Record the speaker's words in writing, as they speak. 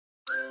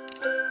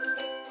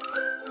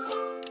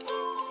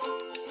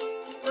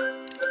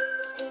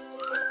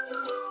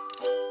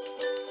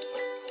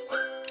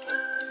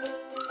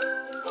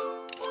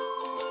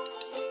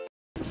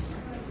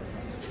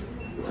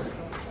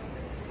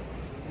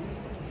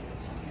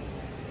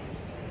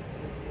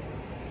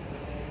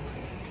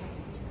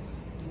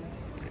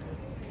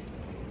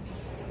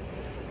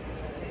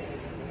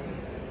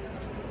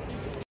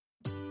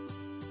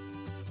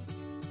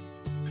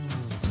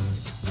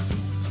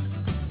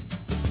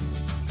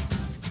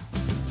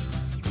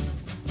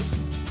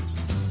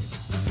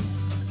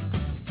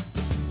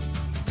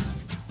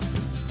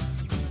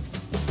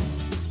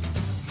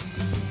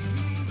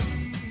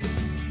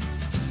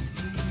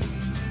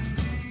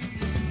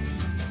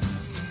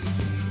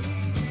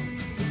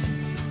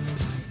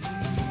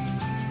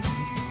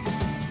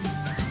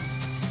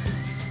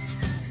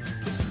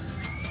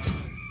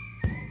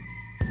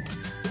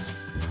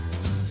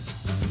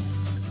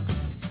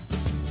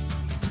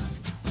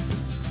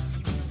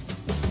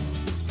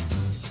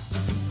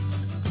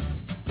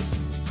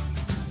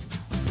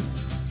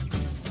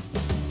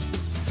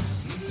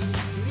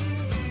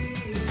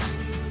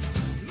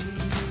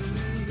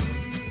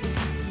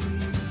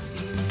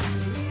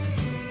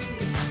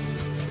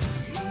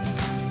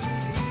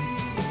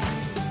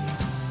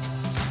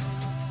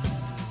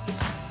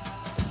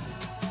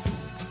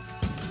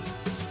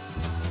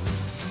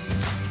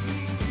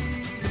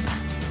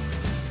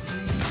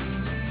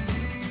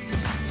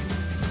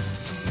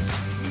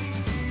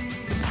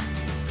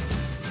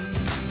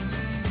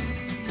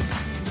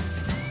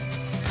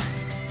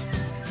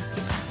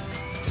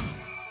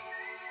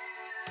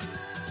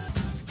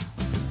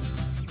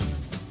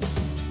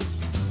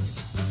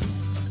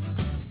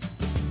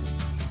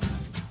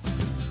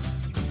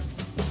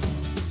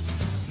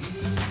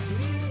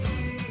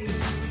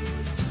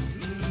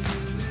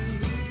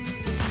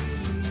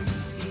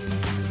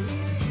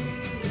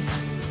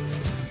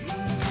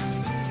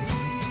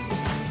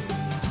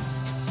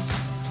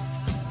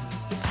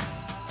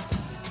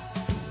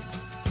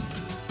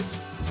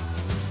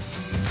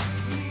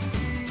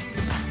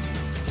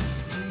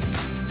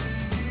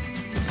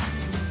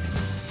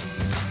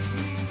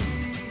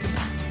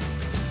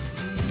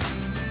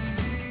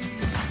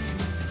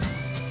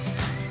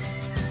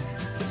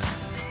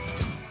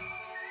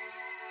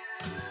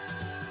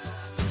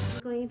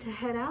going to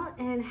head out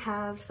and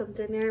have some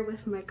dinner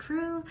with my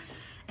crew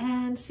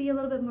and see a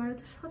little bit more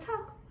of this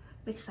hotel.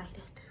 I'm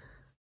excited.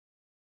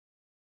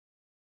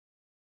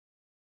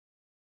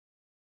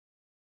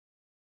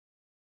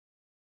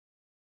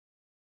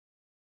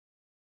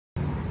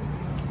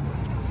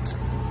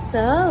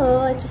 So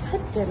I just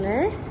had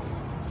dinner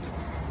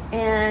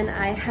and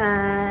I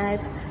had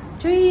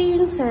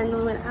drinks and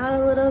we went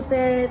out a little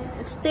bit,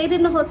 stayed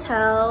in the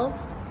hotel.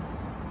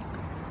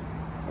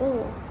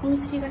 Oh, let me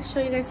see you guys, show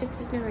you guys your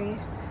scenery.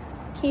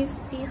 Can you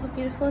see how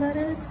beautiful that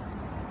is?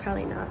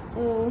 Probably not.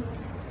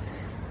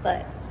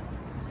 But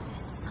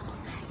it's so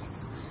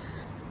nice.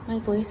 My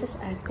voice is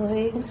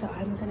echoing, so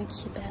I'm gonna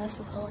keep it as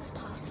low as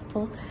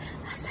possible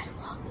as I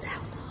walk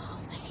down the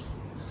hallway.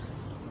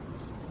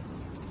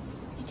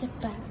 Let me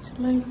get back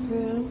to my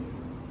room.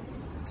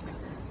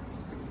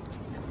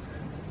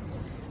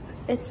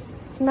 It's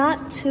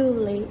not too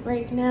late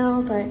right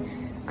now, but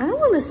I don't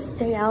want to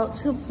stay out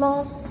too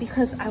long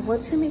because I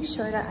want to make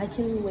sure that I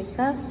can wake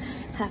up,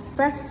 have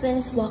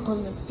breakfast, walk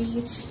on the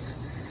beach,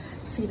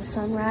 see the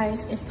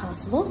sunrise if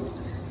possible.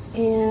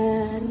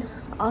 And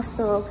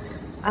also,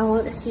 I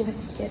want to see if I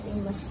can get a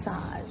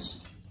massage.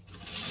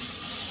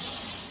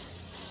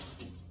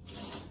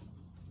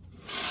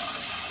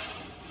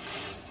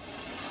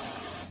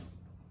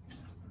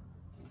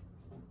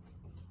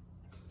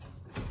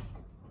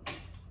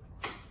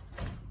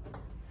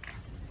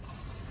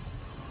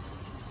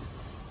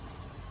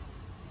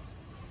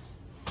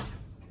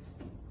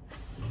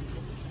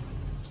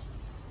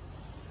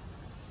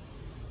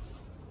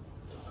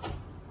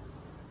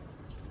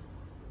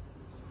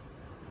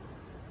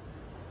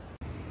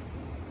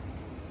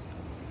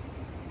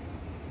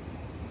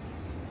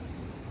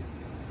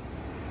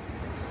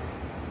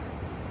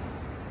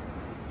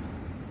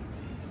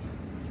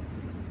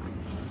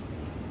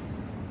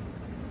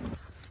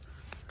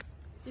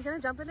 You gonna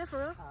jump in it for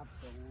real?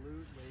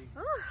 Absolutely.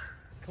 Ooh.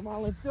 Come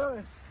on, let's do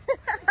it.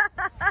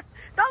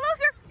 Don't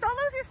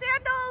lose your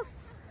sandals.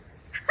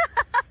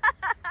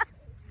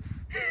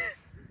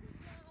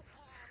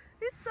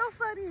 It's so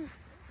funny.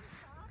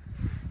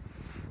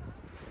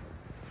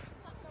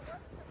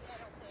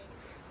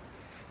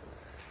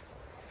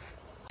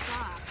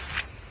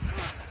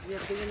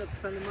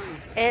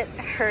 It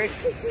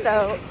hurts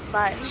so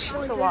much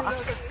to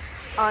walk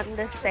on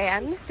the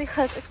sand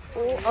because it's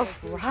full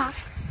of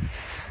rocks.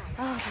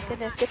 Oh my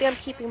goodness, good thing I'm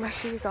keeping my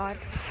shoes on.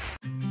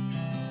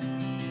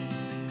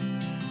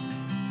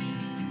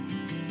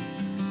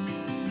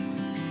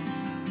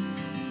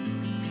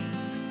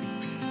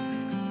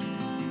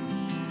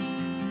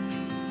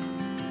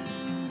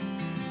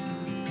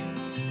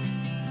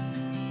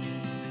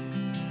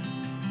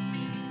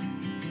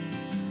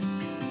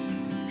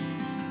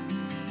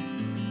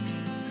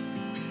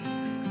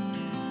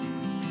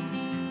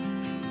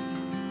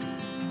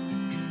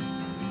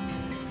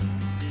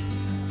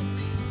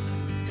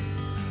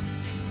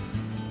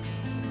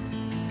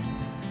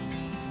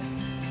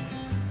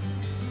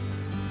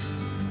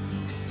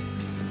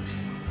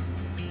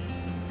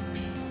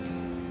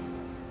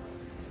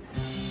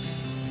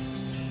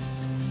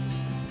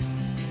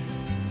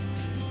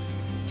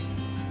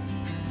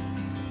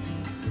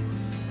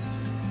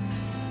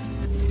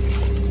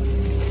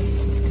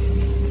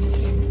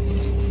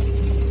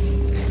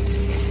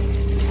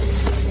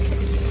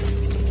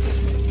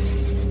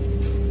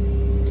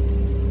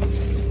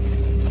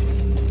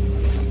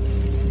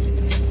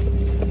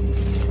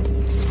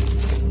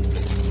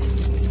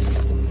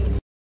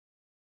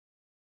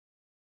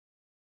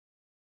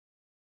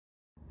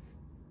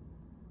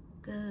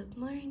 Good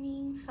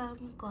morning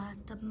from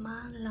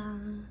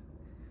Guatemala.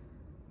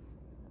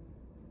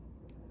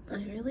 I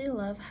really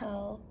love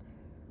how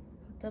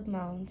the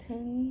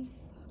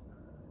mountains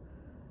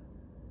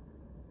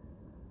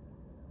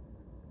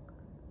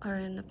are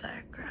in the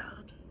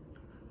background.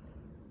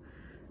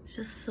 It's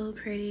just so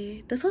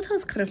pretty. This hotel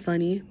is kind of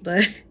funny,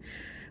 but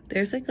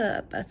there's like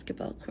a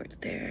basketball court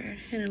there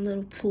and a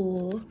little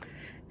pool,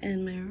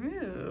 and my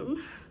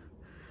room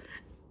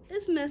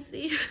is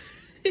messy.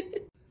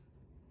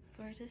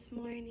 For this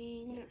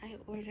morning, I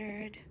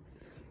ordered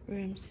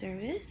room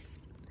service.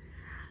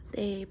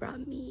 They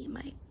brought me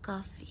my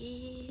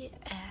coffee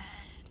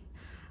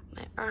and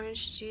my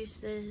orange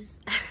juices.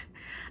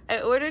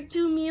 I ordered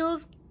 2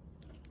 meals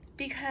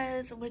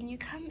because when you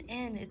come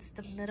in, it's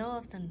the middle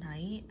of the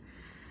night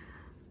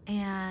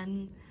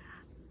and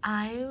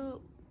I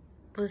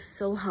was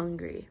so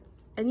hungry.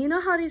 And you know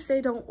how they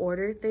say don't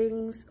order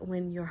things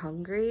when you're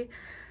hungry?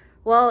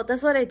 Well,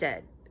 that's what I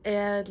did.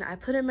 And I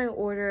put in my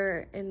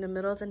order in the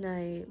middle of the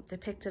night. They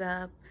picked it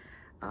up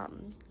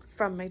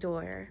from my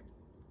door.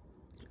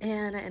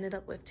 And I ended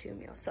up with 2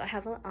 meals. So I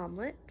have an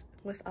omelet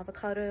with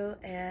avocado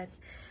and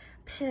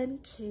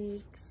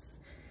pancakes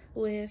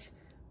with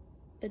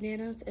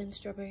bananas and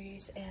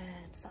strawberries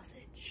and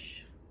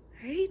sausage.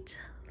 All right,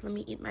 let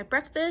me eat my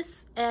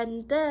breakfast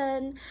and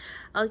then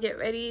I'll get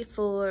ready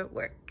for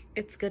work.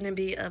 It's gonna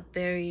be a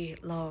very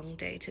long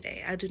day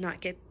today. I do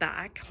not get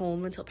back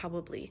home until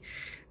probably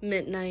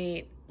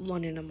midnight,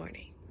 1 in the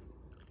morning.